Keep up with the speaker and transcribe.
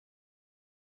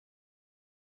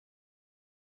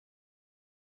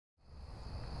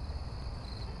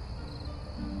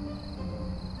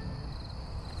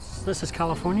This is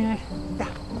California? Yeah.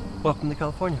 Welcome to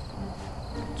California.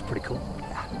 It's pretty cool.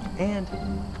 Yeah. And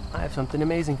I have something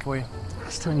amazing for you.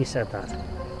 Last time you said that,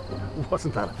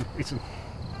 wasn't that amazing?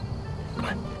 Come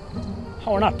on.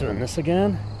 Oh, we're not doing this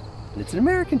again. It's an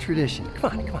American tradition.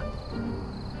 Come on, come on.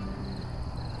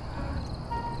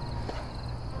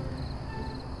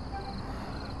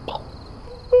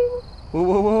 Whoa,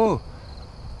 whoa, whoa.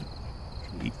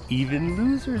 Even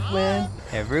losers win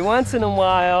every once in a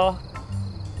while.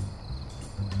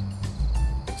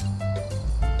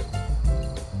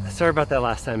 Sorry about that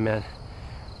last time, man.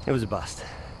 It was a bust.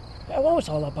 Yeah, what was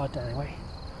it all about anyway?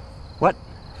 What?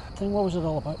 What was it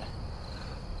all about?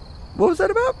 What was that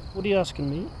about? What are you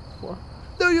asking me for?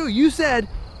 No, you said,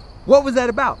 what was that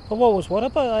about? But what was what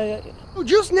about? Oh,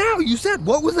 just now you said,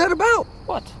 what was that about?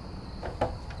 What?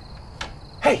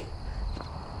 Hey!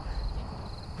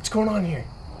 What's going on here?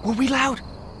 Were we loud?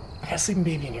 I got a sleeping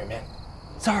baby in here, man.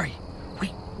 Sorry.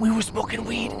 We were smoking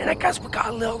weed, and I guess we got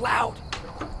a little loud.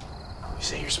 You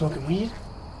say you're smoking weed?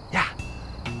 Yeah.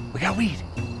 We got weed.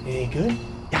 It ain't good?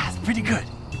 Yeah, it's pretty good.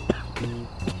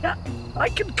 Yeah, I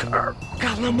concur.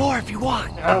 Got a little more if you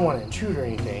want. I don't want to intrude or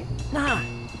anything. Nah.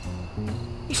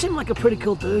 You seem like a pretty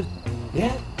cool dude.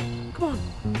 Yeah? Come on.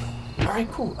 All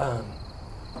right, cool.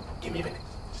 Give me a minute.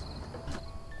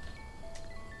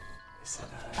 They said,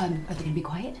 are they gonna be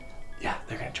quiet? Yeah,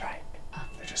 they're gonna try.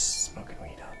 They're just smoking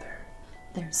weed out there.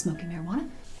 They're smoking marijuana?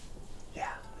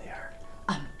 Yeah, they are.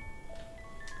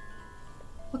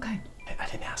 What kind? I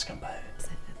didn't ask them, but... Is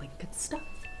it like good stuff?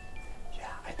 Yeah,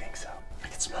 I think so. I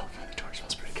can smell it from the door. It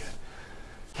smells pretty good.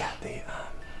 Yeah, they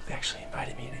actually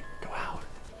invited me to go out.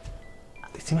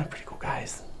 They seem like pretty cool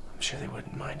guys. I'm sure they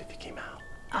wouldn't mind if you came out.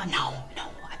 No.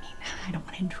 I mean, I don't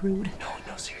want to intrude.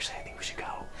 No, seriously, I think we should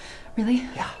go. Really?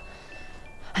 Yeah.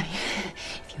 I mean,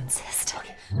 if you insist.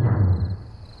 Okay.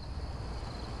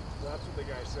 That's what the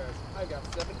guy says. I got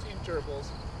 17 gerbils,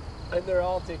 and they're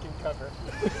all taking cover.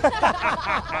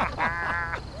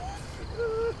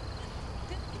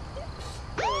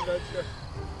 Oh, that's good.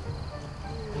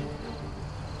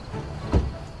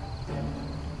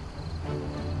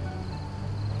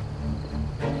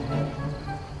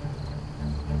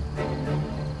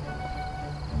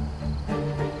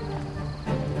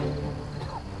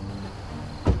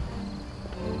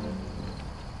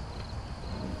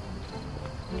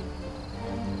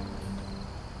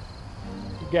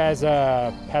 You guys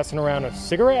passing around a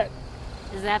cigarette?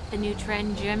 Is that the new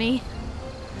trend, Jimmy?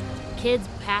 Kids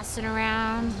passing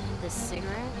around the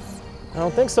cigarettes? I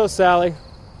don't think so, Sally.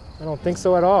 I don't think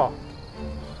so at all.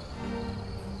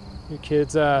 You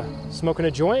kids smoking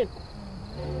a joint?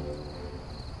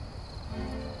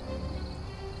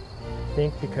 I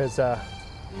think because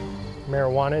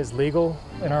marijuana is legal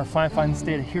in our fine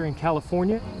state here in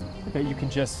California, that you can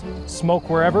just smoke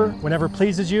wherever, whenever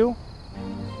pleases you.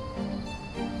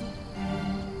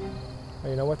 Well,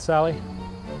 you know what, Sally?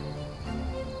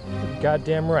 You're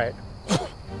goddamn right.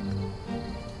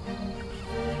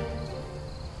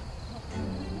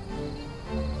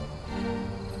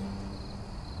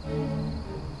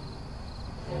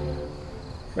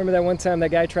 Remember that one time that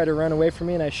guy tried to run away from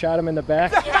me and I shot him in the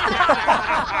back?